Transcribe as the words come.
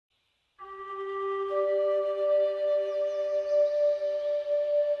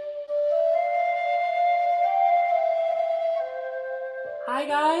Hi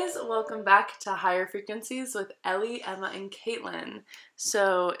guys, welcome back to Higher Frequencies with Ellie, Emma, and Kaitlyn.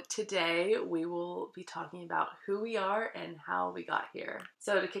 So today we will be talking about who we are and how we got here.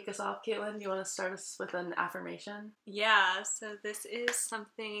 So to kick us off, Kaitlyn, do you want to start us with an affirmation? Yeah, so this is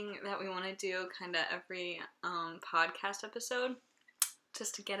something that we want to do kind of every podcast episode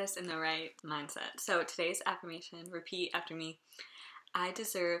just to get us in the right mindset. So today's affirmation, repeat after me. I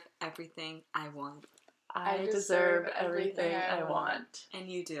deserve everything I want. I deserve everything I want. And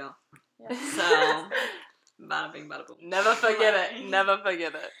you do. Yeah. So, bada bing, bada boom. Never forget it. Never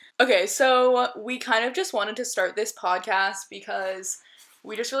forget it. Okay, so we kind of just wanted to start this podcast because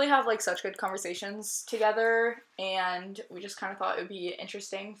we just really have, like, such good conversations together, and we just kind of thought it would be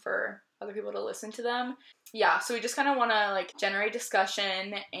interesting for other people to listen to them. Yeah, so we just kind of want to, like, generate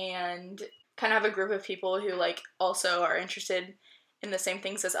discussion and kind of have a group of people who, like, also are interested in the same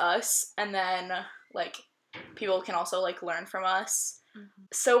things as us, and then, like, people can also, like, learn from us. Mm-hmm.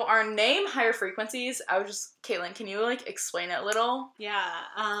 So our name, Higher Frequencies, Kaitlyn, can you, like, explain it a little?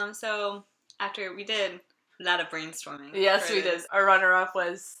 Yeah, so after we did a lot of brainstorming. Yes, we did. Our runner-up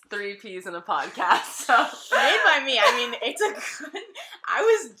was 3 P's in a podcast, so. Made by me. I mean, it's a good... I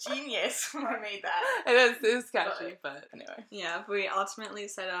was genius when I made that. It is catchy, but anyway. Yeah, we ultimately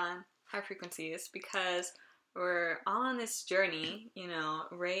set on High Frequencies because we're all on this journey, you know,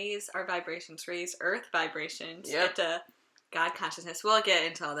 raise our vibrations, raise earth vibrations, get to God consciousness. We'll get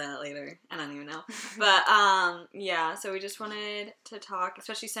into all that later. I don't even know. But, yeah, so we just wanted to talk,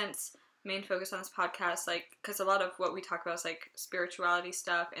 especially since main focus on this podcast, like, because a lot of what we talk about is, like, spirituality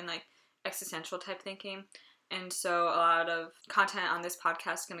stuff and, like, existential type thinking. And so a lot of content on this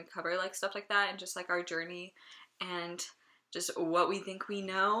podcast is going to cover, like, stuff like that and just, like, our journey and just what we think we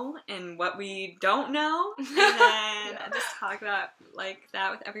know and what we don't know, and then just talk about, like,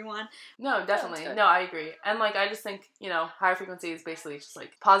 that with everyone. No, definitely. No, I agree. And, like, I just think, you know, Higher Frequency is basically just,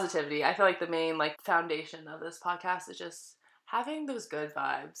 like, positivity. I feel like the main, like, foundation of this podcast is just having those good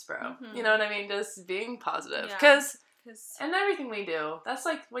vibes, bro. Mm-hmm. You know what I mean? Just being positive. Yeah. Because in everything we do, that's,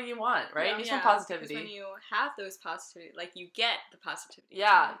 like, what you want, right? Yeah, You just want positivity. Because when you have those positivity, like, you get the positivity.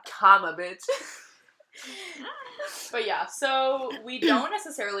 Yeah, comma, bitch. But yeah, so we don't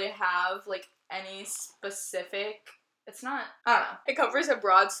necessarily have, like, any specific, it's not, I don't know, it covers a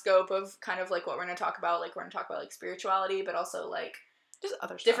broad scope of kind of, like, what we're going to talk about, like, we're going to talk about, like, spirituality, but also, like, just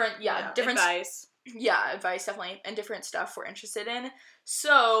other stuff. Different advice. Yeah, advice, definitely, and different stuff we're interested in.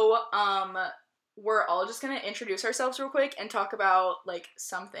 So, we're all just going to introduce ourselves real quick and talk about, like,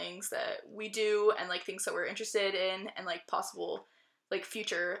 some things that we do and, like, things that we're interested in and, like, possible, like,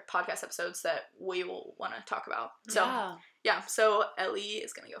 future podcast episodes that we will want to talk about. So, yeah, so Ellie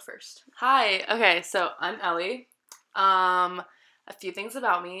is going to go first. Hi. Okay, so I'm Ellie. A few things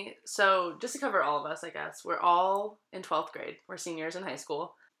about me. So, just to cover all of us, I guess, we're all in 12th grade. We're seniors in high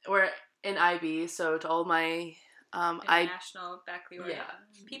school. We're in IB, so to all my International Baccalaureate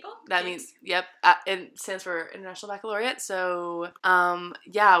people? That means, yep, it stands for International Baccalaureate, so,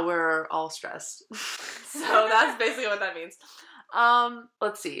 yeah, we're all stressed. So that's basically what that means.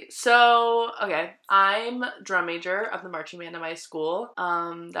 Let's see. So, okay, I'm drum major of the marching band at my school.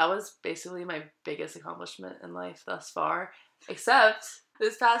 That was basically my biggest accomplishment in life thus far, except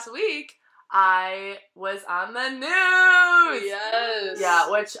this past week, I was on the news! Yes! Yeah,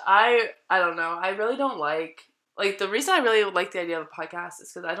 which I don't know, I really don't like, the reason I really like the idea of a podcast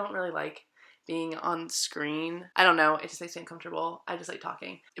is because I don't really like being on screen. I don't know, it just makes me uncomfortable. I just like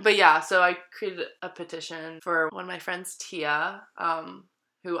talking. But yeah, so I created a petition for one of my friends, Tia,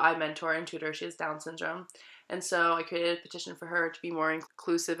 who I mentor and tutor. She has Down syndrome. And so I created a petition for her to be more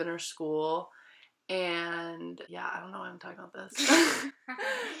inclusive in her school. And yeah, I don't know why I'm talking about this. I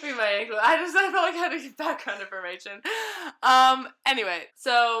felt like I had to give background information. Anyway,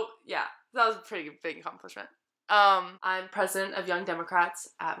 so yeah, that was a pretty big accomplishment. I'm president of Young Democrats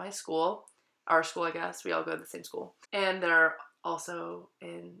at my school. Our school, I guess. We all go to the same school. And they're also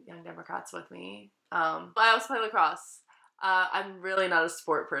in Young Democrats with me. I also play lacrosse. I'm really not a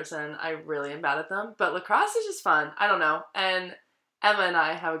sport person. I really am bad at them. But lacrosse is just fun. I don't know. And Emma and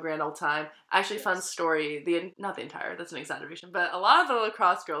I have a grand old time. Actually, fun story. Not the entire, that's an exaggeration. But a lot of the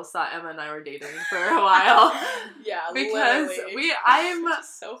lacrosse girls thought Emma and I were dating for a while. Yeah, because literally. I'm... Which is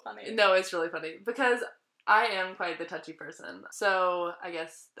so funny. No, it's really funny. Because I am quite the touchy person. So, I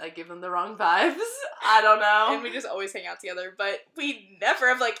guess I give them the wrong vibes. I don't know. And we just always hang out together, but we never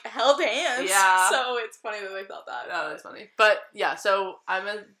have, like, held hands. Yeah. So it's funny that they thought that. Oh, that's funny. But, yeah, so I'm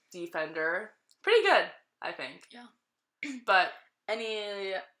a defender. Pretty good, I think. Yeah. But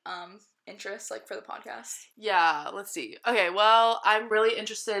any interests, like, for the podcast? Yeah, let's see. Okay, well, I'm really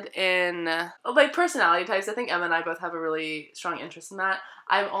interested in, like, personality types. I think Emma and I both have a really strong interest in that.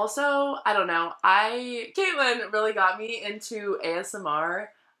 I'm also, I don't know, Kaitlyn really got me into ASMR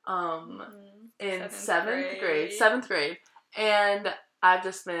in seventh grade. And I've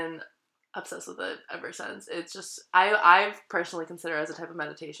just been obsessed with it ever since. It's just, I personally consider it as a type of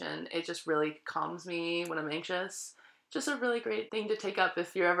meditation. It just really calms me when I'm anxious. Just a really great thing to take up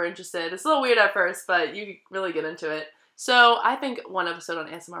if you're ever interested. It's a little weird at first, but you really get into it. So I think one episode on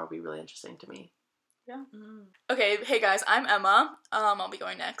ASMR will be really interesting to me. Yeah. Okay, hey guys, I'm Emma. I'll be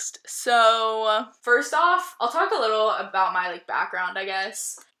going next. So, first off, I'll talk a little about my, like, background, I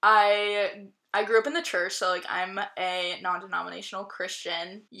guess. I grew up in the church, so, like, I'm a non-denominational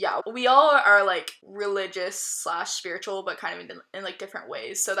Christian. Yeah, we all are, like, religious/spiritual, but kind of in like, different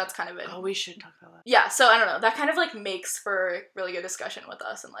ways, so that's kind of it. Oh, we should talk about that. Yeah, so, I don't know, that kind of, like, makes for really good discussion with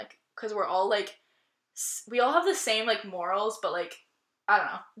us, and, like, because we're all, like, we all have the same, like, morals, but, like, I don't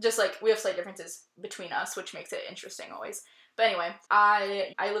know, just, like, we have slight differences between us, which makes it interesting always. But anyway,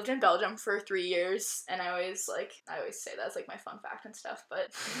 I lived in Belgium for 3 years, and I always say that's, like, my fun fact and stuff,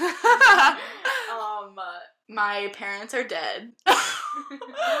 but, my parents are dead.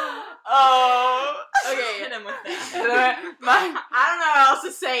 Oh, Okay. Hit him with that. I don't know how else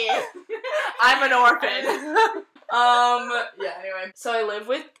to say it. I'm an orphan. Yeah, anyway. So I live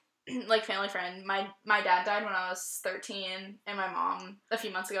with, like, family friend. My dad died when I was 13, and my mom a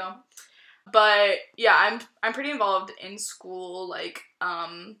few months ago. But yeah, I'm pretty involved in school, like,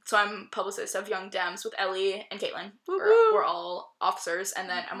 so I'm publicist of Young Dems with Ellie and Kaitlyn. We're all officers, and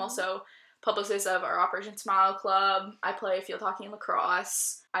then I'm also publicist of our Operation Smile Club. I play field hockey and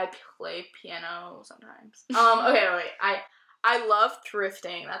lacrosse. I play piano sometimes. Okay, wait. I love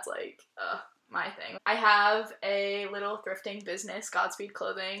thrifting. That's, like, my thing. I have a little thrifting business, Godspeed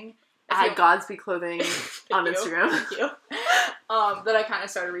Clothing. I had Godspeed Clothing on Instagram. Thank you. That I kind of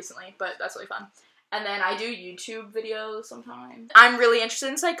started recently, but that's really fun. And then I do YouTube videos sometimes. I'm really interested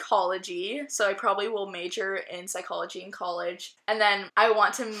in psychology, so I probably will major in psychology in college. And then I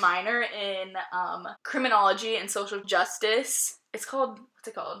want to minor in criminology and social justice. What's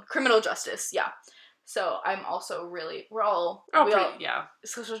it called? Criminal justice, yeah. So I'm also really, yeah.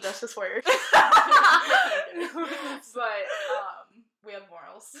 Social justice warriors. But, we have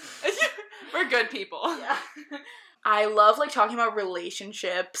morals. We're good people. Yeah. I love, like, talking about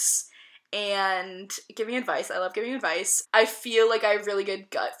relationships and giving advice. I love giving advice. I feel like I have really good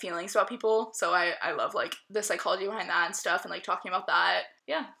gut feelings about people, so I love, like, the psychology behind that and stuff, and, like, talking about that.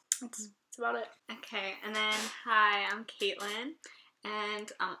 Yeah, that's about it. Okay, and then, hi, I'm Kaitlyn,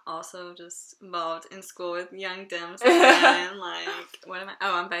 and I'm also just involved in school with Young Dems, and, like, what am I?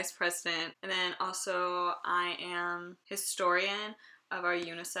 Oh, I'm vice president, and then also I am historian of our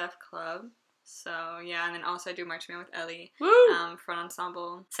UNICEF club. So, yeah, and then also I do marching band with Ellie, front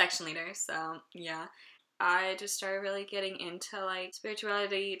ensemble, section leader, so, yeah. I just started really getting into, like,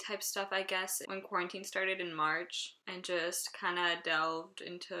 spirituality type stuff, I guess, when quarantine started in March, and just kind of delved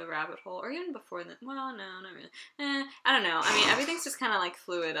into a rabbit hole, or even before then. Well, no, not really. I don't know. I mean, everything's just kind of, like,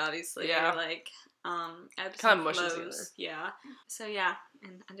 fluid, obviously. Yeah. Like, kind of mushes together. Yeah. So, yeah,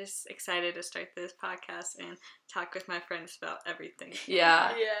 and I'm just excited to start this podcast and talk with my friends about everything.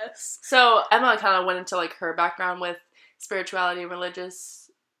 Yeah. Yes. So Emma kind of went into, like, her background with spirituality and religion.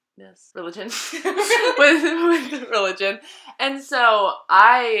 with religion. And so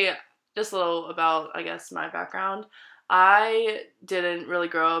just a little about, I guess, my background. I didn't really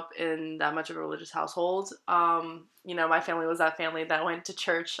grow up in that much of a religious household. You know, my family was that family that went to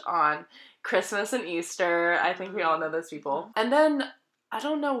church on Christmas and Easter. I think we all know those people. And then, I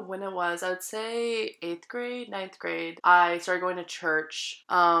don't know when it was, I would say 8th grade, 9th grade, I started going to church.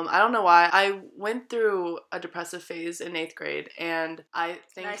 I don't know why. I went through a depressive phase in 8th grade, and I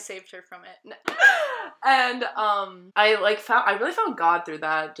think... And I saved her from it. And, I really found God through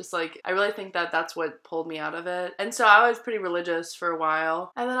that. Just, like, I really think that that's what pulled me out of it. And so I was pretty religious for a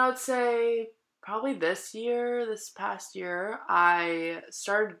while. And then I would say... probably this past year, I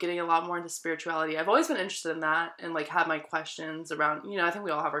started getting a lot more into spirituality. I've always been interested in that and, like, had my questions around, you know, I think we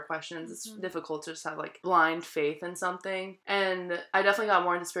all have our questions. It's difficult to just have, like, blind faith in something. And I definitely got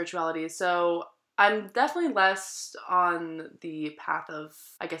more into spirituality. So I'm definitely less on the path of,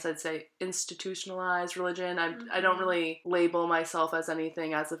 I guess I'd say, institutionalized religion. I don't really label myself as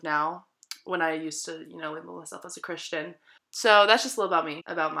anything as of now, when I used to, you know, label myself as a Christian. So that's just a little about me,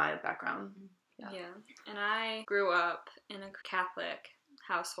 about my background. Yeah, and I grew up in a Catholic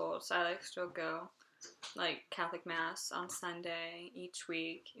household, so I, like, still go like Catholic Mass on Sunday each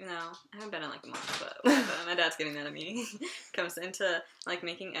week. You know, I haven't been in like a month, but my dad's getting mad at me. Comes into like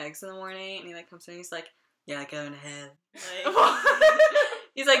making eggs in the morning, and he like comes in and he's like, "Yeah, going to hell." Like,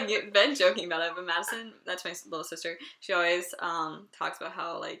 he's like been joking about it, but Madison, that's my little sister. She always talks about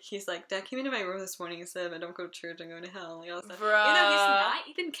how like he's like, "Dad came into my room this morning and said, I don't go to church, I'm going to hell." Like all that stuff. You know, he's not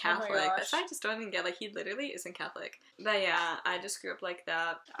even Catholic. Oh That's why I just don't even get. Like, he literally isn't Catholic. But yeah, I just grew up like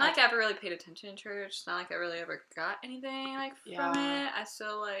that. Not like I ever really paid attention in church. Not like I really ever got anything like from it. I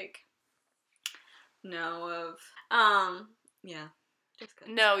still like know of yeah.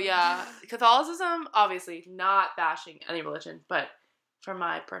 No, yeah. Catholicism, obviously, not bashing any religion, but from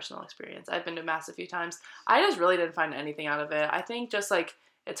my personal experience, I've been to Mass a few times. I just really didn't find anything out of it. I think just, like,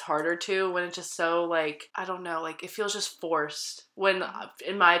 it's harder to when it's just so, like, I don't know, like, it feels just forced. When,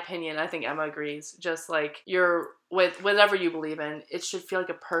 in my opinion, I think Emma agrees, just, like, you're, with whatever you believe in, it should feel like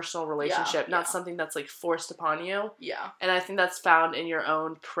a personal relationship, not something that's, like, forced upon you. Yeah. And I think that's found in your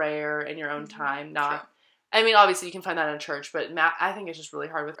own prayer and your own time, not... True. I mean, obviously, you can find that in church, but I think it's just really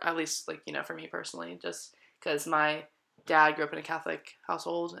hard with, at least, like, you know, for me personally, just because my dad grew up in a Catholic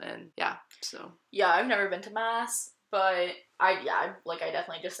household, and, yeah, so. Yeah, I've never been to Mass, but I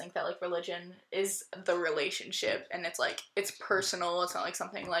definitely just think that, like, religion is the relationship, and it's, like, it's personal, it's not, like,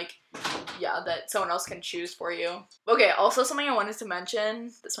 something, like, that someone else can choose for you. Okay, also something I wanted to mention,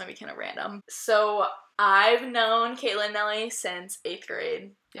 this might be kind of random, so I've known Kaitlyn and Ellie since 8th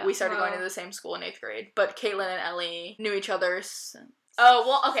grade. Yeah. We started going to the same school in 8th grade, but Kaitlyn and Ellie knew each other since... Oh,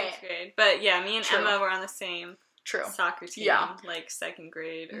 well, okay. 6th grade. But yeah, me and Emma were on the same soccer team, like 2nd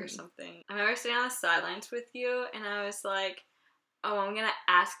grade or something. I remember sitting on the sidelines with you, and I was like, oh, I'm gonna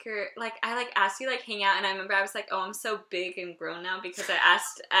ask her, like, I, like, asked you, like, hang out, and I remember I was like, oh, I'm so big and grown now, because I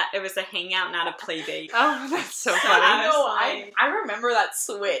asked, it was a hangout, not a play date. Oh, that's so funny. I remember that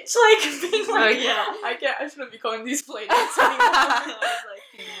switch, like, being like, I shouldn't be calling these play dates anymore. I was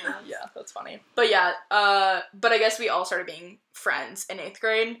like, yeah, that's funny. But yeah, but I guess we all started being friends in 8th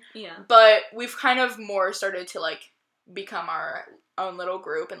grade. Yeah. But we've kind of more started to, like, become our own little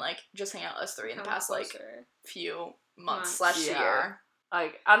group and, like, just hang out us three in the past, like, few months / year.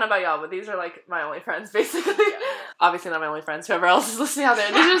 Like, I don't know about y'all, but these are, like, my only friends, basically. Yeah. Obviously not my only friends. Whoever else is listening out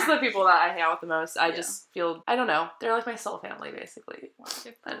there. These are just the people that I hang out with the most. I just feel, I don't know. They're, like, my soul family, basically.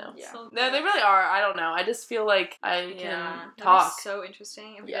 I know. Yeah. No, they really are. I don't know. I just feel like I can talk. So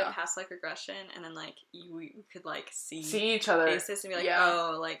interesting. If we did past, like, regression, and then, like, we could, like, see each other. Faces and be like,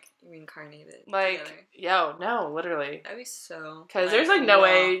 oh, like, reincarnated like, together. no, literally. That'd be so... Because there's, like, no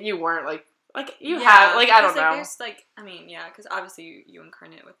way you weren't, like, you have, like, I don't know. Like, there's, like, I mean, because obviously you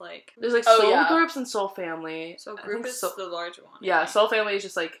incarnate with, like... There's, like, soul groups and soul family. Soul group is the large one. Yeah, soul family is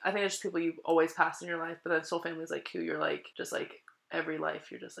just, like, I think it's just people you always pass in your life, but then soul family is, like, who you're, like, just, like, every life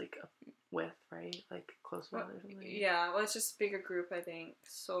you're just, like, with, right? Like, close with or something. Yeah, well, it's just a bigger group, I think.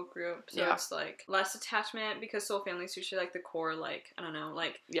 Soul group. So it's, like, less attachment, because soul family is usually, like, the core, like, I don't know,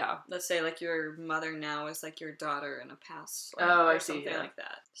 like... Yeah. Let's say, like, your mother now is, like, your daughter in a past life. I or see, something like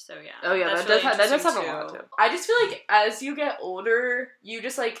that. So, yeah. Oh, yeah, that does happen a lot, too. I just feel like, as you get older, you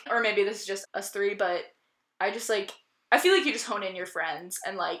just, like... Or maybe this is just us three, but I just, like... I feel like you just hone in your friends,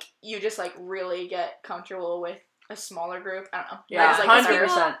 and, like, you just, like, really get comfortable with a smaller group. I don't know. Yeah, like,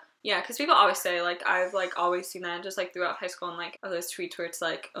 100%. Yeah, because people always say, like, I've, like, always seen that just, like, throughout high school, and, like, those tweets where it's,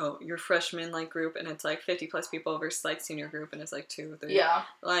 like, oh, your freshman, like, group, and it's, like, 50 plus people versus, like, senior group, and it's, like, 2 or 3. Yeah.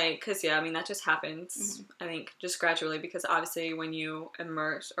 Like, because, I mean, that just happens, I think, just gradually, because obviously when you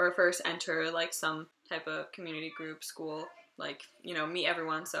immerse, or first enter, like, some type of community group, school, like, you know, meet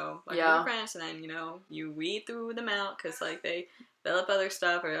everyone, so, like, your friends, and then, you know, you weed through them out, because, like, they develop other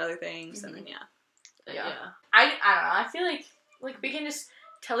stuff or other things, and then, I don't know, I feel like, we can just...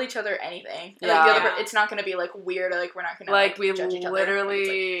 tell each other anything. And, like, the other, it's not gonna be, like, weird, or, like, we're not gonna, like we judge each other.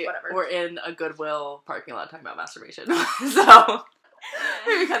 Literally, like, we're in a Goodwill parking lot talking about masturbation. So,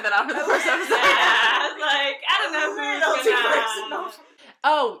 maybe cut that out for the first episode. Like, I don't know who's gonna...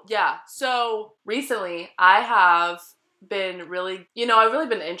 Oh, yeah. So, recently, I have been really, I've really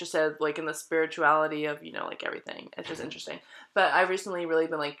been interested, like, in the spirituality of, like, everything. It's just interesting. But I've recently really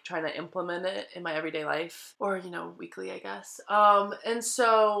been, like, trying to implement it in my everyday life. Or, weekly, I guess. And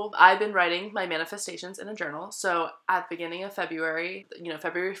so I've been writing my manifestations in a journal. So at the beginning of February,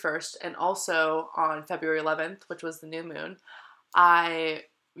 February 1st, and also on February 11th, which was the new moon, I,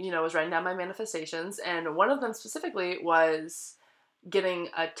 was writing down my manifestations. And one of them specifically was getting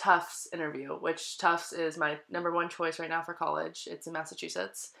a Tufts interview, which Tufts is my number one choice right now for college. It's in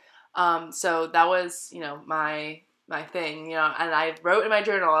Massachusetts. So that was, my thing, and I wrote in my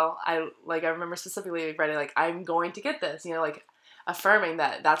journal, I remember specifically writing, like, I'm going to get this, like, affirming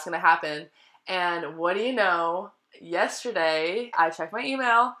that that's going to happen. And what do you know? Yesterday, I checked my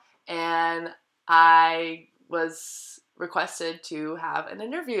email, and I was requested to have an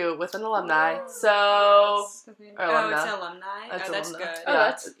interview with an alumni. So, alumni. It's an alumni. That's Alumni. good. Oh,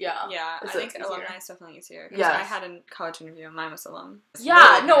 that's, yeah. Yeah, It's I think easier. alumni is definitely easier. Because Yes. I had a college interview and mine was alum.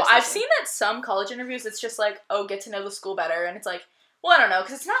 Yeah, no, I've seen that some college interviews, it's just like, oh, get to know the school better. And it's like, well, I don't know,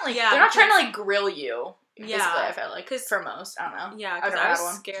 because it's not like, they're not trying to like grill you. Basically, I felt like, for most, I don't know. Yeah, I've because never I had was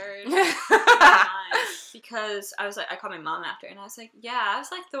one. scared. Because I was like, I called my mom after, and I was like, yeah, I was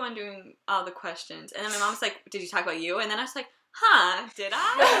like the one doing all the questions. And then my mom was like, did you talk about you? And then I was like, huh, did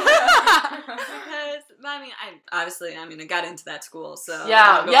I? Because, I got into that school, so.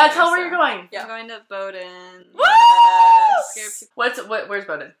 Yeah, tell where you're going. I'm going to Bowdoin. Woo! Where's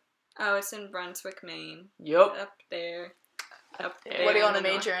Bowdoin? Oh, it's in Brunswick, Maine. Yup. Up there. What do you want to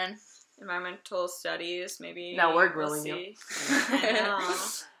major in? Environmental studies, maybe. Now we're grilling you. I know.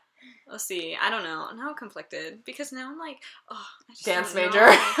 We'll see. I don't know. I'm now conflicted because now I'm like, oh, I just Dance don't major.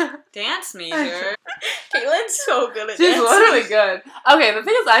 know. Dance major. Kaitlyn's so good at She's dancing. literally good. Okay, the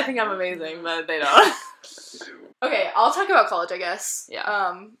thing is, I think I'm amazing, but they don't. Okay, I'll talk about college, I guess.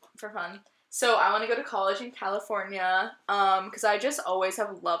 Yeah. For fun. So I want to go to college in California. Because I just always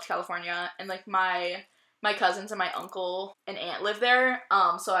have loved California, and like my cousins and my uncle and aunt live there.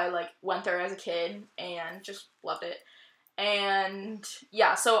 So I like went there as a kid and just loved it. And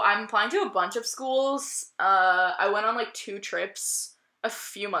yeah, so I'm applying to a bunch of schools. I went on like 2 trips a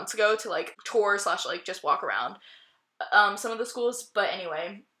few months ago to like tour / like just walk around some of the schools. But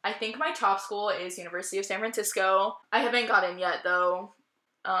anyway, I think my top school is University of San Francisco. I haven't got in yet though.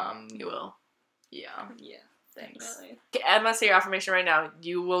 You will. Yeah. Yeah. Thanks. Definitely. I'm gonna say your affirmation right now.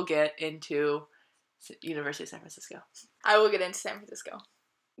 You will get into University of San Francisco. I will get into San Francisco.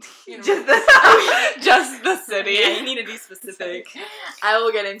 Just the city. Yeah, you need to be specific. I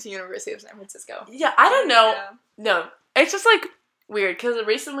will get into University of San Francisco. Yeah, I don't know. Yeah. No, it's just like weird because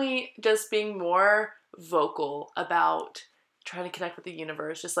recently just being more vocal about trying to connect with the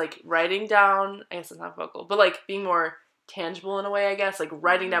universe, just like writing down, I guess it's not vocal, but like being more tangible in a way, I guess, like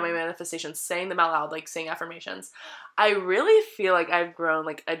writing down my manifestations, saying them out loud, like saying affirmations. I really feel like I've grown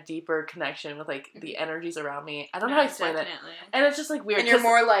like a deeper connection with like the energies around me. I don't know how to explain it. And it's just like weird. And you're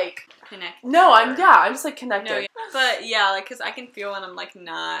more like connected. No, I'm just like connected. No, yeah. But yeah, like, cause I can feel when I'm like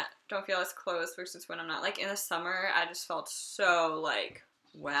don't feel as close versus when I'm not. Like in the summer, I just felt so like,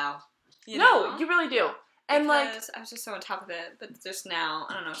 wow. You know? You really do. And because I was just so on top of it. But just now,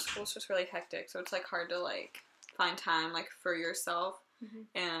 I don't know, school's just really hectic. So it's like hard to like find time like for yourself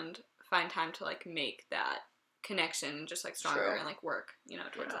and find time to like make that connection and just like stronger and like work,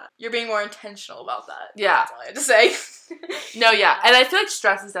 towards that. you're being more intentional about that. Yeah. That's all I had to say. No, yeah. And I feel like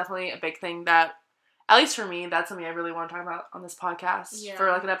stress is definitely a big thing that, at least for me, that's something I really want to talk about on this podcast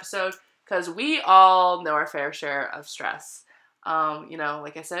for like an episode. Because we all know our fair share of stress.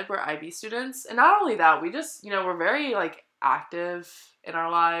 Like I said, we're IB students. And not only that, we just, we're very like active in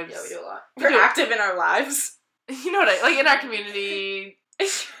our lives. Yeah, we do a lot. We're active in our lives. You know what like in our community.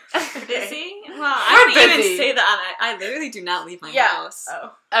 Busy? Well, I don't even say that. I literally do not leave my house.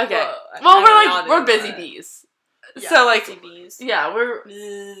 Oh. Okay. Well, we're busy bees. Yeah, so like, busy bees. Yeah,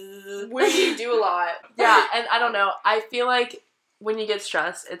 we do a lot. Yeah, and I don't know. I feel like when you get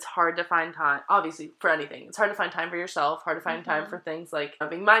stressed, it's hard to find time. Obviously, for anything, it's hard to find time for yourself. Hard to find time for things like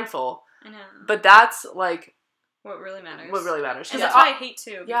being mindful. I know. But that's like what really matters. And that's what I hate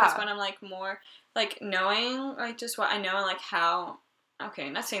too. Because when I'm like more like knowing like just what I know and like how.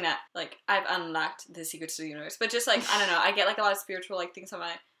 Okay, not saying that like I've unlocked the secrets to the universe, but just like I don't know, I get like a lot of spiritual like things on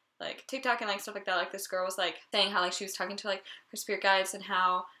my like TikTok and like stuff like that. Like this girl was like saying how like she was talking to like her spirit guides and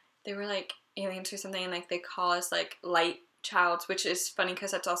how they were like aliens or something, and like they call us like light childs, which is funny because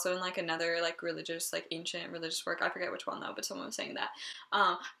that's also in like another like religious like ancient religious work. I forget which one though, but someone was saying that.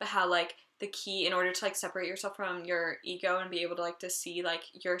 But how like the key in order to like separate yourself from your ego and be able to like to see like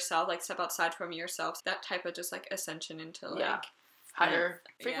yourself, like step outside from yourself, that type of just like ascension into like higher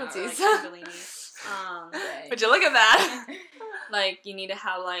frequencies. Like, Would you look at that? Like you need to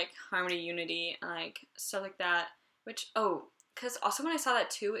have like harmony, unity, and like stuff like that. Which because also when I saw that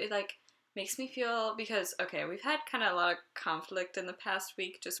too, it like makes me feel because we've had kind of a lot of conflict in the past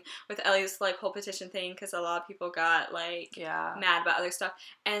week just with Ellie's like whole petition thing because a lot of people got like mad about other stuff,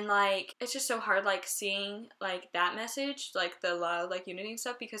 and like it's just so hard like seeing like that message like the love like unity and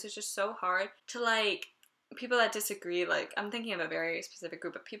stuff because it's just so hard to like people that disagree, like, I'm thinking of a very specific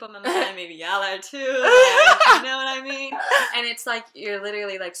group of people, maybe y'all are too, like, you know what I mean? And it's like, you're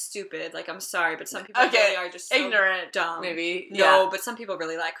literally, like, stupid, like, I'm sorry, but some people really are just so ignorant, dumb. maybe. No, but some people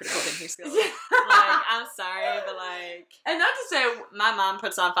really like critical thinking skills. Like, I'm sorry, but, like... And not to say... My mom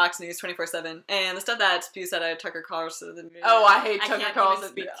puts on Fox News 24/7, and the stuff that spews out of Tucker Carlson... Oh, I hate Tucker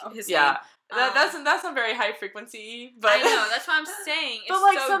Carlson. His yeah. name. That's not very high frequency, but... I know, that's what I'm saying. It's but,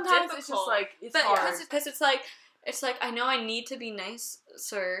 like, so sometimes difficult. it's just, like, it's but hard. Because it's like, I know I need to be nice,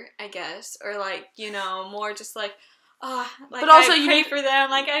 sir, I guess. Or, like, you know, more just, like, like, but also I pray for them.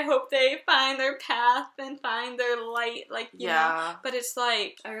 Like, I hope they find their path and find their light. Like, you know. But it's,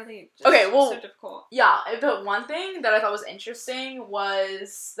 like, I really... Okay, well... so difficult. Yeah, but one thing that I thought was interesting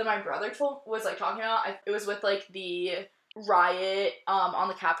was that my brother was, like, talking about. It was with, like, the... riot on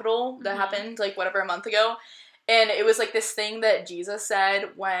the Capitol that happened like whatever a month ago, and it was like this thing that Jesus said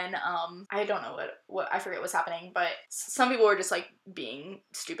when I don't know what I forget what's happening, but some people were just like being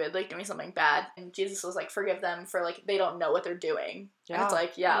stupid, like doing something bad, and Jesus was like, forgive them for like they don't know what they're doing. And it's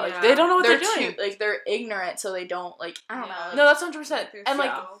like like they don't know what they're doing, like they're ignorant, so they don't like I don't know. Like, no, that's 100%. And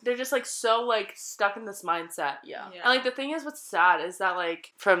like they're just like so like stuck in this mindset. And like the thing is, what's sad is that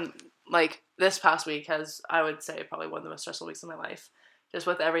like from like this past week has, I would say, probably one of the most stressful weeks of my life, just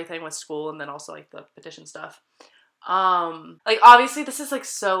with everything with school and then also like the petition stuff. Like obviously this is like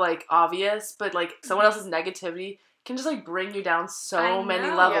so like obvious, but like someone else's negativity can just like bring you down so many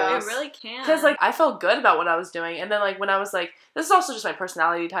levels. It really can. Because like I felt good about what I was doing, and then like when I was like, this is also just my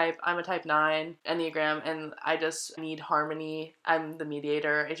personality type. I'm a type 9 Enneagram, and I just need harmony. I'm the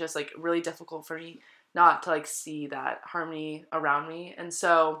mediator. It's just like really difficult for me not to like see that harmony around me, and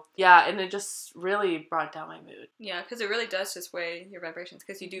so and it just really brought down my mood. Yeah, because it really does just weigh your vibrations,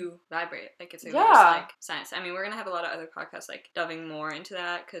 because you do vibrate, like it's just like science. I mean, we're gonna have a lot of other podcasts like delving more into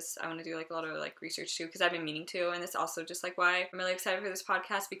that, because I want to do like a lot of like research too, because I've been meaning to, and it's also just like why I'm really excited for this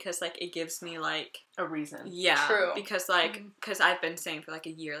podcast, because like it gives me like a reason. True. Because like because I've been saying for like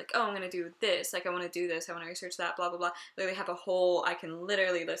a year, like, oh, I'm gonna do this, like I want to do this, I want to research that, blah blah blah. Literally have a whole, I can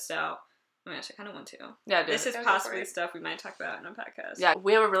literally list out. Oh my gosh, I kind of want to. Yeah, this is possibly stuff we might talk about in a podcast. Yeah,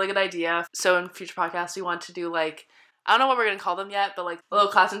 we have a really good idea. So in future podcasts, we want to do like, I don't know what we're going to call them yet, but like little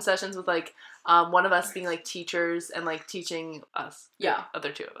classroom sessions with like one of us being like teachers and like teaching us. The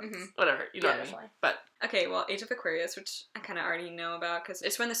other two of us. Whatever, you know what I mean? But okay, well, Age of Aquarius, which I kind of already know about, because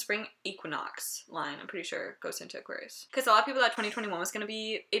it's when the spring equinox line, I'm pretty sure, goes into Aquarius. Because a lot of people thought 2021 was going to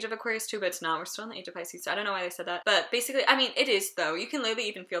be Age of Aquarius too, but it's not. We're still in the Age of Pisces, so I don't know why they said that. But basically, I mean, it is, though. You can literally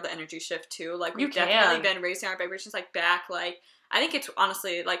even feel the energy shift, too. Like, we've definitely been raising our vibrations, like, back, like, I think it's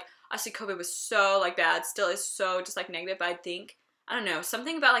honestly, like, obviously COVID was so, like, bad, still is so just, like, negative, but I think, I don't know,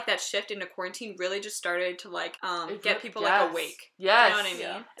 something about, like, that shift into quarantine really just started to, like, get people, like, awake. Yes. You know what I mean?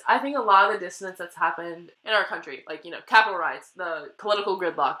 Yeah. I think a lot of the dissonance that's happened in our country, like, you know, Capitol riots, the political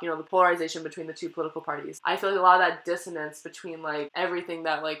gridlock, you know, the polarization between the two political parties. I feel like a lot of that dissonance between, like, everything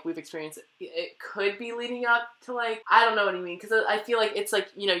that, like, we've experienced, it could be leading up to, like, I don't know what you mean, because I feel like it's, like,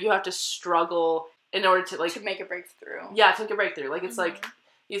 you know, you have to struggle in order to, like... to make a breakthrough. Yeah, to make a breakthrough. Like, it's, like...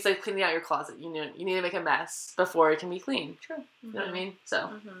 It's like cleaning out your closet. You know, you need to make a mess before it can be clean. True. You know what I mean? So.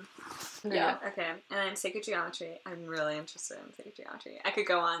 Yeah. Okay. And then sacred geometry. I'm really interested in sacred geometry. I could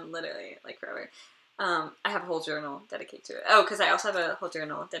go on literally like forever. I have a whole journal dedicated to it. Oh, because I also have a whole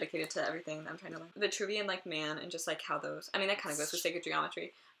journal dedicated to everything that I'm trying to learn. Vitruvian, like, man, and just, like, how those... I mean, that kind of goes with sacred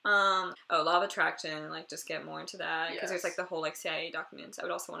geometry. Law of attraction, like, just get more into that, because there's, like, the whole, like, CIA documents. I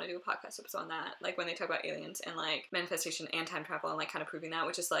would also want to do a podcast episode on that, like, when they talk about aliens and, like, manifestation and time travel and, like, kind of proving that,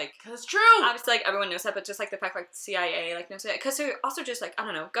 which is, like... Because it's true! Obviously, like, everyone knows that, but just, like, the fact, like, CIA, like, knows that, because they're also just, like, I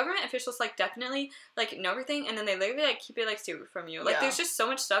don't know, government officials, like, definitely, like, know everything, and then they literally, like, keep it, like, secret from you. Like, there's just so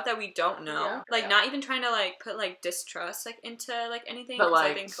much stuff that we don't know. Like, not even trying to, like, put, like, distrust, like, into, like, anything, but,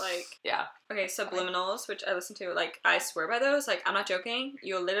 like, I think, like... Yeah. Okay, subliminals, which I listen to, like, I swear by those, like, I'm not joking,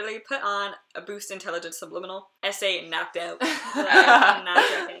 you'll literally put on a boost intelligence subliminal, essay knocked out. Like, I'm not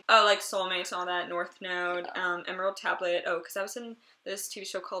joking. Oh, like, soulmates and all that, North Node, Emerald Tablet, because I was in this TV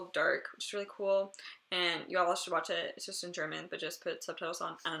show called Dark, which is really cool, and you all should watch it. It's just in German, but just put subtitles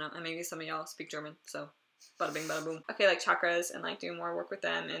on, I don't know, and maybe some of y'all speak German, so... Bada bing, bada boom. Okay, like chakras and like do more work with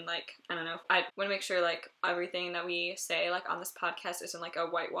them, and like I don't know. I want to make sure like everything that we say like on this podcast isn't like a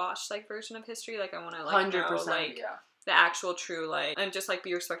whitewashed like version of history. Like I want to like 100%, know like the actual true like, and just like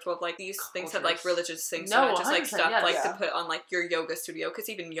be respectful of like these cultures. Things have like religious things, so not just like stuff like to put on like your yoga studio, because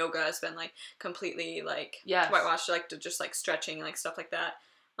even yoga has been like completely like whitewashed, like to just like stretching and like stuff like that.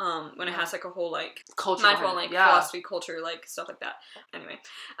 When it has like a whole like culture, mindful like philosophy, culture, like stuff like that. Anyway,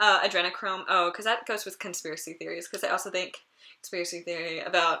 adrenochrome. Oh, because that goes with conspiracy theories. Because I also think conspiracy theory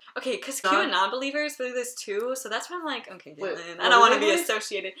about, okay, because John? QAnon believers believe this too, so that's why I'm like, okay, Wait, Kaitlyn, what I don't want to was be it?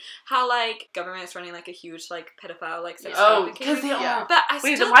 associated. How, like, government's running, like, a huge, like, pedophile, like, sex Oh, trafficking. because they are. But I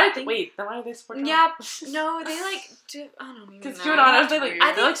Wait, still then why think... do they support Trump? Yeah, no, they, like, I don't even know. Because QAnon, they're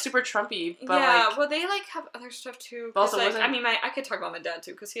I think, like super Trumpy, but yeah, like... well, they, like, have other stuff, too. Also, like, wasn't- I mean, I could talk about my dad,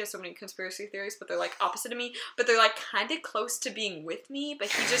 too, because he has so many conspiracy theories, but they're, like, opposite of me, but they're, like, kind of close to being with me, but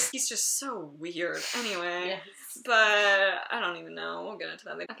he's just so weird. Anyway. Yes. But I don't even know. We'll get into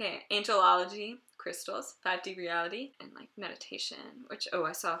that later. Okay, angelology, crystals, 5D reality, and like meditation, which,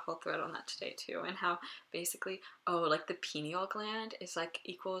 I saw a whole thread on that today too, and how basically, like the pineal gland is like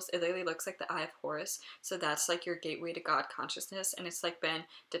equals, it literally looks like the Eye of Horus, so that's like your gateway to God consciousness, and it's like been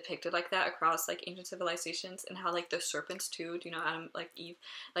depicted like that across like ancient civilizations, and how like the serpents too, do you know Adam, like Eve,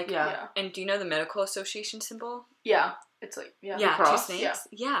 like, Yeah. And do you know the medical association symbol? Yeah. It's like, yeah. Yeah, cross? 2 snakes?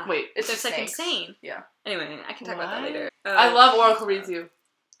 Yeah. Wait, It's So it's like snakes. insane. Yeah. Anyway, I can talk about that What? later. I love Oracle Reads You.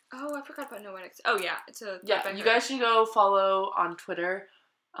 Oh, I forgot about Noetics. Oh, yeah. It's a... Yeah, you guys should go follow on Twitter,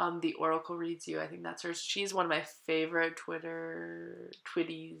 the Oracle Reads You. I think that's her. She's one of my favorite Twitter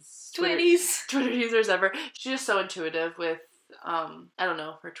users ever. She's just so intuitive with, I don't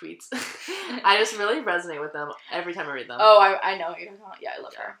know, her tweets. I just really resonate with them every time I read them. Oh, I know what you're talking about. Yeah, I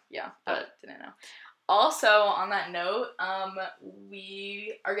love her. Yeah, But didn't know. Also, on that note,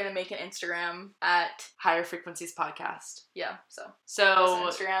 we are gonna make an Instagram at Higher Frequencies Podcast. yeah. So So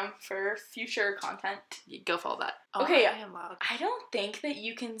Instagram for future content. go follow that. Oh, Okay. I am loud. I don't think that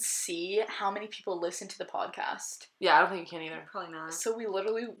you can see how many people listen to the podcast, Yeah, I don't think you can either. Probably not. so we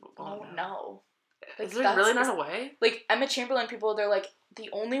literally Oh, won't know. Like, Is there really not a way? Like Emma Chamberlain people, they're like, the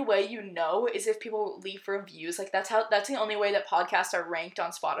only way you know is if people leave reviews. Like that's the only way that podcasts are ranked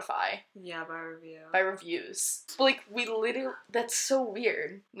on Spotify. Yeah, by review. By reviews. But like we literally, that's so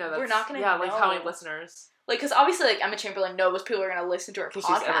weird. No, that's... We're not gonna Yeah, like how many know. listeners? Like, because obviously, like Emma Chamberlain knows people are gonna listen to her Because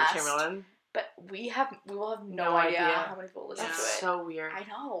she's Emma podcast. Chamberlain. But we will have no No idea idea. how many people listen That's to it. so weird. I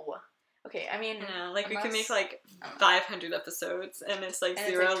know. Okay, I mean, I know, like we can unless- make like I don't know. 500 episodes and it's like And it's,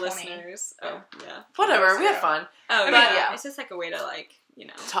 0 like, 20. listeners. Oh, yeah. Whatever, we had Yeah. fun. Oh, mean, yeah. yeah. It's just like a way to like,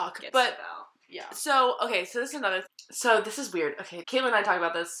 Talk. get But stuff out. Yeah. So, okay, so this is another... So, this is weird. Okay, Kaitlyn and I talk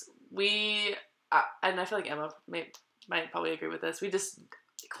about this. We... and I feel like Emma might probably agree with this. We just...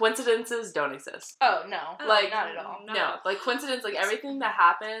 Coincidences don't exist. Oh no, Oh, like not at all. No, like coincidence, like everything that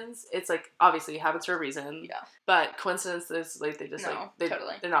happens, it's like obviously it happens for a reason. Yeah. But coincidences, like they just No, like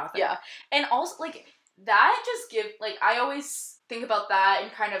totally. they're not a thing. Yeah, and also like that just like I always think about that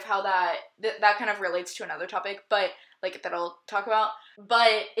and kind of how that kind of relates to another topic, but like that I'll talk about.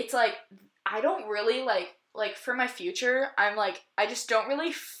 But it's like I don't really like for my future. I'm like I just don't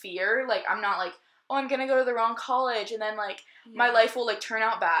really fear. Like I'm not like, oh, I'm gonna go to the wrong college and then like my life will like turn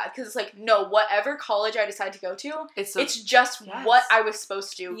out bad, because it's like no, whatever college I decide to go to, it's just Yes. what I was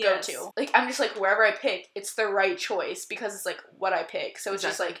supposed to Yes. go to. Like I'm just like wherever I pick, it's the right choice because it's like what I pick. So it's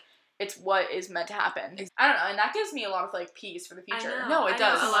just Exactly. like it's what is meant to happen. I don't know, and that gives me a lot of like peace for the I future. know. No, it I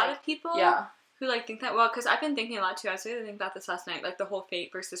does. know. A lot of people Yeah. who like think that, well, because I've been thinking a lot too. I was really thinking about this last night, like the whole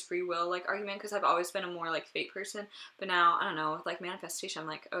fate versus free will like argument, because I've always been a more like fate person, but now I don't know, with like manifestation, I'm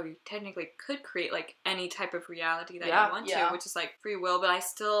like, oh, you technically could create like any type of reality that Yeah. you want Yeah. to, which is like free will, but I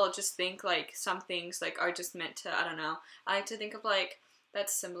still just think like some things like are just meant to, I don't know, I like to think of like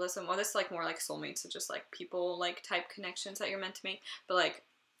that's symbolism, or this like more like soulmates, so just like people like type connections that you're meant to make, but like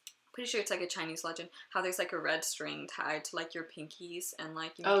pretty sure it's like a Chinese legend how there's like a red string tied to like your pinkies, and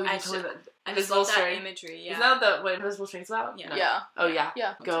like you Oh, I you told me that. I just Invisible love that string. imagery. Yeah. Is that what Invisible String's about? Yeah. No. Yeah. Oh yeah.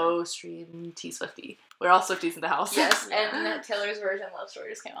 Yeah. Go Stream T Swifty. We're all Swifties in the house. Yes, Yeah. and Taylor's version Love Story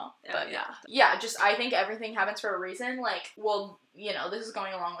just came out. Yeah, But yeah. yeah, just I think everything happens for a reason. Like, well, you know, this is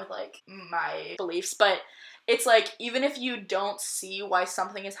going along with like my beliefs, but it's like even if you don't see why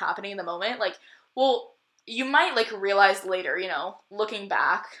something is happening in the moment, like, well, you might like realize later, you know, looking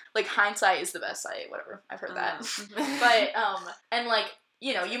back, like hindsight is the best sight, whatever. I've heard that. But and like,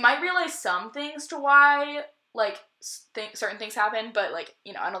 you know, you might realize some things to why like certain things happen, but like,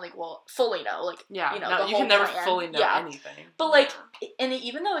 you know, I don't think we'll fully know, like, Yeah. you know, no, the you whole can never plan. fully know Yeah. anything. But like, and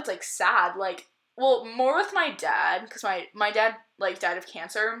even though it's like sad, like, well, more with my dad, because my dad like died of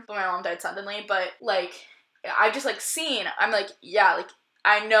cancer, but my mom died suddenly. But like, I've just like seen, I'm like, yeah, like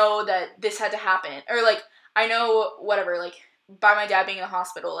I know that this had to happen, or like I know whatever, like by my dad being in the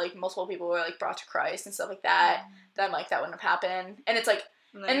hospital, like multiple people were like brought to Christ and stuff like that. Then like that wouldn't have happened, and it's like.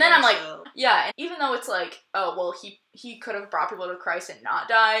 And then I'm like, yeah, and even though it's like, oh, well, he could have brought people to Christ and not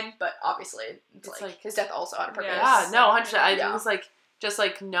died, but obviously it's like his death also had a purpose. Yeah, no, 100%. I Yeah. think it's like, just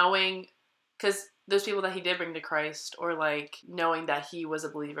like knowing, because those people that he did bring to Christ, or, like, knowing that he was a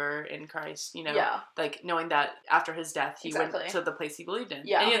believer in Christ, you know? Yeah. Like, knowing that after his death, he Exactly. went to the place he believed in.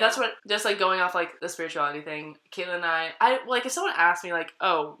 Yeah. And, that's what, just, like, going off, like, the spirituality thing, Kaitlyn and I, like, if someone asked me, like,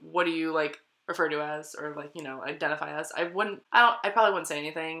 oh, what do you, like, refer to as, or, like, you know, identify as, I probably wouldn't say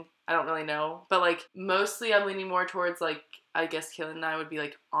anything. I don't really know. But, like, mostly I'm leaning more towards, like, I guess Kaitlyn and I would be,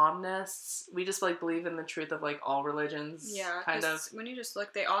 like, omnists. We just, like, believe in the truth of, like, all religions. Yeah, kind of. when you just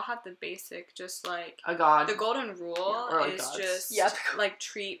look, they all have the basic, just, like... a god. The golden rule like is gods. just, like,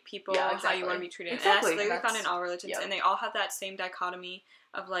 treat people how you want to be treated. Exactly. And that's literally found in all religions. Yep. And they all have that same dichotomy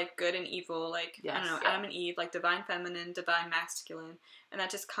of, like, good and evil. Like, I don't know, Adam and Eve, like, divine feminine, divine masculine. And that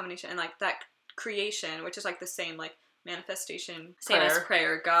just combination. And, like, that creation, which is, like, the same, like, manifestation, same as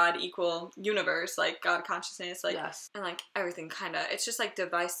prayer, God equal universe, like God consciousness, like, and like everything kind of, it's just like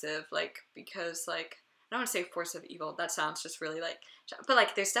divisive, like, because like, I don't want to say force of evil, that sounds just really like, but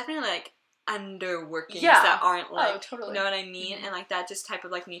like there's definitely like underworkings that aren't like, totally. You know what I mean? And like that just type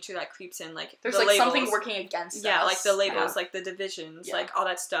of like nature that creeps in, like there's the like labels. Something working against us. Like the labels, like the divisions, like all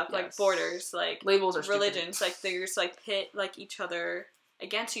that stuff, like borders, like labels are religions, stupid. like they just like pit like each other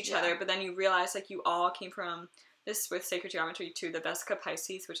against each other, but then you realize like you all came from this with sacred geometry too, the Vesica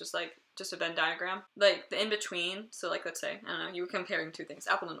Pisces, which is like just a Venn diagram, like the in between. So like let's say, I don't know, you were comparing two things,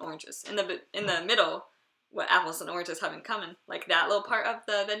 apple and oranges. In the middle, what apples and oranges have in common, like that little part of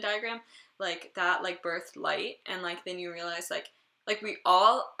the Venn diagram, like that like birthed light, and like then you realize like we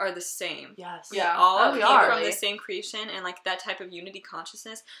all are the same. Yes. We all came from the same creation, and like that type of unity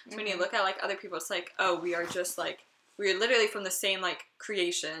consciousness. So when you look at like other people, it's like, oh, we are just like, we're literally from the same, like,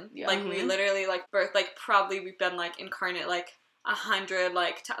 creation. Yeah. Like, we literally, like, birth, like, probably we've been, like, incarnate, like, 100,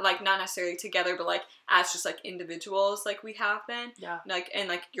 like, like, not necessarily together, but, like, as just, like, individuals, like, we have been. Yeah. Like, and,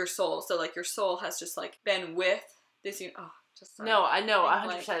 like, your soul. So, like, your soul has just, like, been with this, No, I know,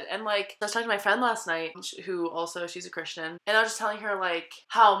 100%. And, like, I was talking to my friend last night, who also, she's a Christian, and I was just telling her, like,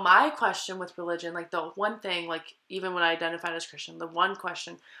 how my question with religion, like, the one thing, like, even when I identified as Christian, the one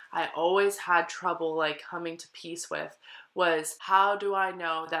question I always had trouble, like, coming to peace with was, how do I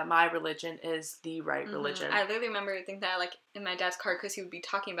know that my religion is the right religion? I literally remember thinking that, like, in my dad's car, because he would be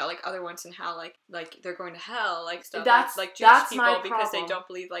talking about, like, other ones and how, like they're going to hell, like, stuff. Like Jewish people, because they don't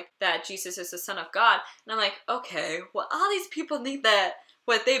believe, like, that Jesus is the Son of God. And I'm like, okay, well, all these people think that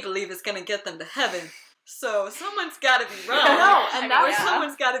what they believe is going to get them to heaven. So someone's got to be wrong. No, and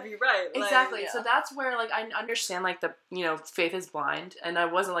someone's got to be right. Exactly. Like, so that's where, like, I understand, like, the, you know, faith is blind, and I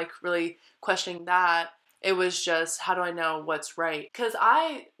wasn't, like, really questioning that. It was just, how do I know what's right? Because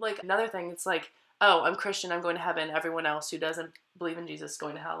another thing, it's like, oh, I'm Christian, I'm going to heaven. Everyone else who doesn't believe in Jesus is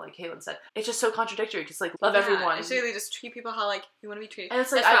going to hell, like Kaitlyn said. It's just so contradictory, because, like, love everyone. It's really just treat people how, like, you want to be treated. And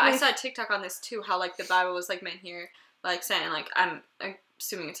it's like, I saw a TikTok on this, too, how, like, the Bible was, like, meant here, like, saying, like, I'm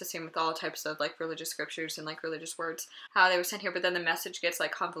assuming it's the same with all types of, like, religious scriptures and, like, religious words, how they were sent here, but then the message gets,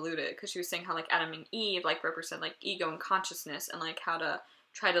 like, convoluted, because she was saying how, like, Adam and Eve, like, represent, like, ego and consciousness, and, like, how to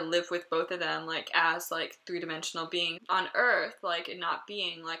try to live with both of them, like, as, like, three-dimensional being on Earth, like, and not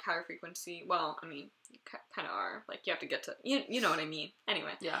being, like, higher frequency. Well, I mean, you kind of are. Like, you have to get to, you know what I mean.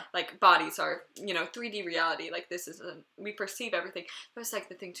 Anyway. Yeah. Like, bodies are, 3D reality. Like, this is, we perceive everything. That was, like,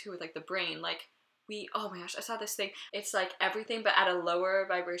 the thing, too, with, like, the brain. Like, oh my gosh, I saw this thing. It's, like, everything, but at a lower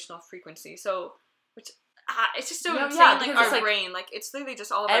vibrational frequency. So, which... it's just so insane, like, our brain, like, it's literally just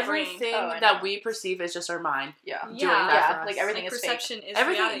all of our brain. Everything that we perceive is just our mind. Doing that for us. Like, everything like, is perception fake. Is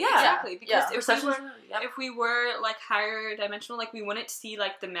reality. Exactly. Because if we were, like, higher dimensional, like, we wouldn't see,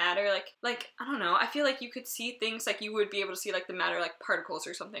 like, the matter, like, I don't know, I feel like you could see things, like, you would be able to see, like, the matter, like, particles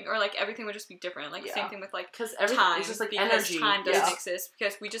or something, or, like, everything would just be different, like, same thing with, like, time, it's just, like, because energy. Time doesn't exist,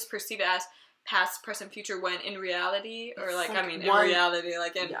 because we just perceive it as past, present, future, when in reality, or like, I mean, in reality,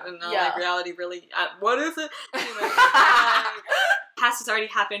 like, in like, reality, really, what is it? Anyway, past has already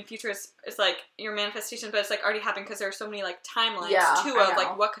happened, future is like your manifestation, but it's like already happened, because there are so many, like, timelines, too, of,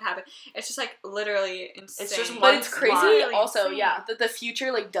 like, what could happen. It's just, like, literally insane. It's just but it's crazy, also, that the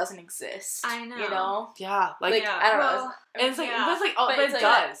future, like, doesn't exist. I know. You know? Yeah, like, I don't know. And it's like, but it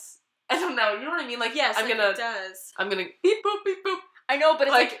does. I don't know, you know what I mean? Like, yes, it does. I'm gonna beep boop, beep boop. I know, but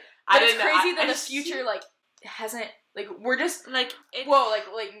it's like but it's crazy that the future, like, hasn't, like, we're just, like,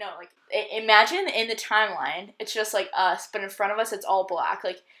 imagine in the timeline, it's just, like, us, but in front of us, it's all black,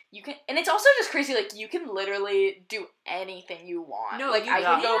 like, you can, and it's also just crazy, like, you can literally do anything you want. No, like, I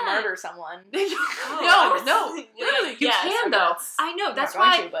can go murder someone. No, literally, you can, though. I know, that's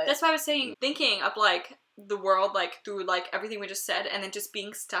why I was thinking of, like, the world, like, through, like, everything we just said, and then just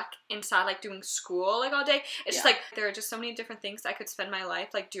being stuck inside, like, doing school, like, all day. It's just, like, there are just so many different things I could spend my life,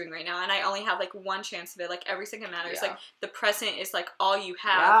 like, doing right now, and I only have, like, one chance of it. Like, every second matters. Like, the present is, like, all you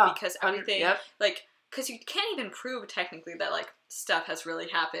have, because everything, like, because you can't even prove, technically, that, like, stuff has really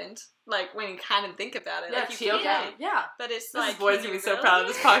happened. Like, when you kind of think about it. Like, you can't. Yeah. But it's, This like... boy's gonna be so proud of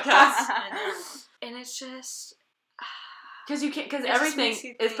this podcast. And it's just... Because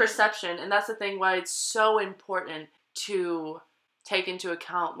everything is perception, and that's the thing why it's so important to take into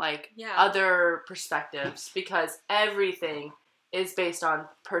account, like, other perspectives, because everything is based on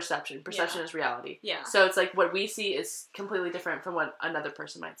perception. Perception is reality. Yeah. So it's like what we see is completely different from what another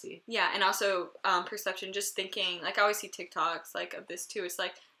person might see. Yeah, and also perception, just thinking, like, I always see TikToks, like, of this too. It's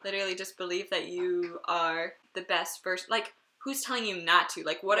like, literally just believe that you are the best version. Like, who's telling you not to?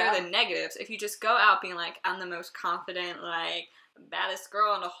 Like, what are the negatives? If you just go out being like, I'm the most confident, like, baddest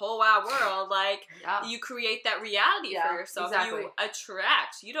girl in the whole wide world, like, you create that reality for yourself. Exactly. You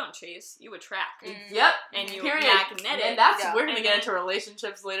attract. You don't chase. You attract. Yep. And you magnetic. And that's, we're going to get into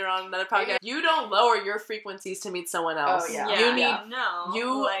relationships later on in another podcast. You don't lower your frequencies to meet someone else. Oh, yeah. You need,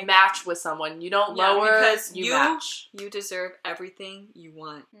 you like, match with someone. You don't lower, because you match. You deserve everything you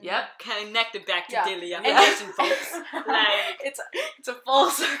want. Yep. Connected back to daily affirmation, folks. Like, it's a full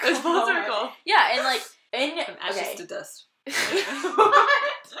circle. It's full circle. Yeah, and, like, from ashes to dust. I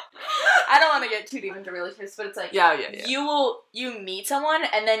don't want to get too deep into relationships, but it's like you meet someone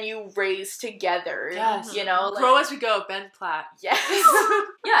and then you raise together. Yes. You know, like, grow as we go, Ben Platt. Yes.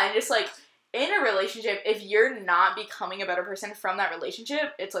 Yeah, and just like in a relationship, if you're not becoming a better person from that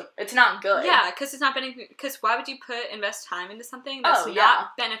relationship, it's like, it's not good. Yeah, because it's not benefiting. Because why would you invest time into something that's not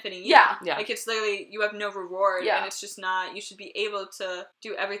benefiting you? Yeah. Like, it's literally, you have no reward, and it's just not, you should be able to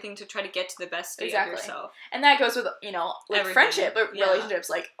do everything to try to get to the best state of yourself. And that goes with, you know, like friendship, but relationships.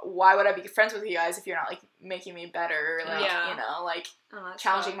 Like, why would I be friends with you guys if you're not, like, making me better, like, you know, like,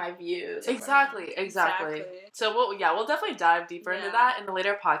 challenging my views. Exactly. So we'll definitely dive deeper into that in a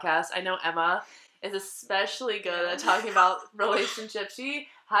later podcast. I know Emma is especially good at talking about relationships. She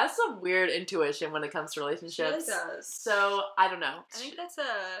has some weird intuition when it comes to relationships. She really does. So, I don't know. I think that's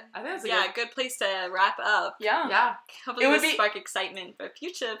a good place to wrap up. Yeah. Hopefully it would spark excitement for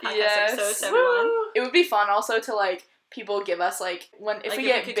future podcast episodes, everyone. It would be fun also to, like, people give us, like, if we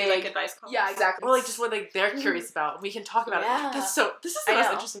get big, do, like, advice calls. Yeah, exactly. Or, like, just what they're curious about. We can talk about it. This is the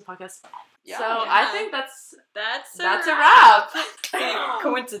most interesting podcast. Yeah. So, I think that's a wrap.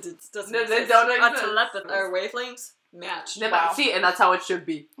 Coincidence doesn't exist. They don't exist. Our wavelengths match. See, and that's how it should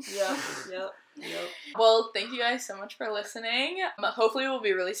be. Yep. Well, thank you guys so much for listening. Hopefully we'll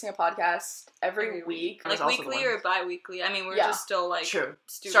be releasing a podcast every week. Like, weekly or bi-weekly. I mean, we're just still, like, students.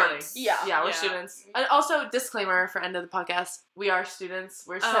 Starting. Yeah, we're students. And also, disclaimer for end of the podcast, we are students.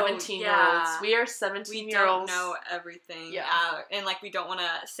 We're 17-year-olds. We are 17-year-olds. We don't know everything. And, like, we don't want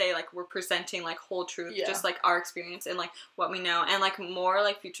to say, like, we're presenting, like, whole truth. Just, like, our experience and, like, what we know. And, like, more,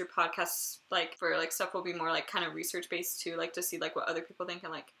 like, future podcasts, like, for, like, stuff will be more, like, kind of research-based, too. Like, to see, like, what other people think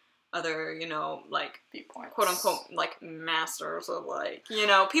and, like, other, you know, like, quote-unquote, like, masters of, like, you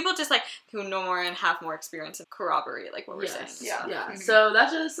know, people just, like, who know more and have more experience and corroborate, like, what we're saying. Yeah. So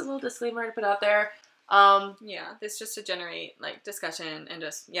that's just a little disclaimer to put out there. It's just to generate, like, discussion and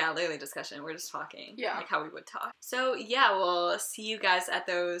just, literally discussion. We're just talking. Like, how we would talk. So, we'll see you guys at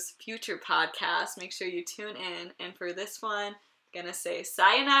those future podcasts. Make sure you tune in. And for this one, I'm gonna say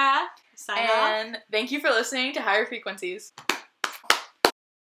sayonara. And thank you for listening to Higher Frequencies.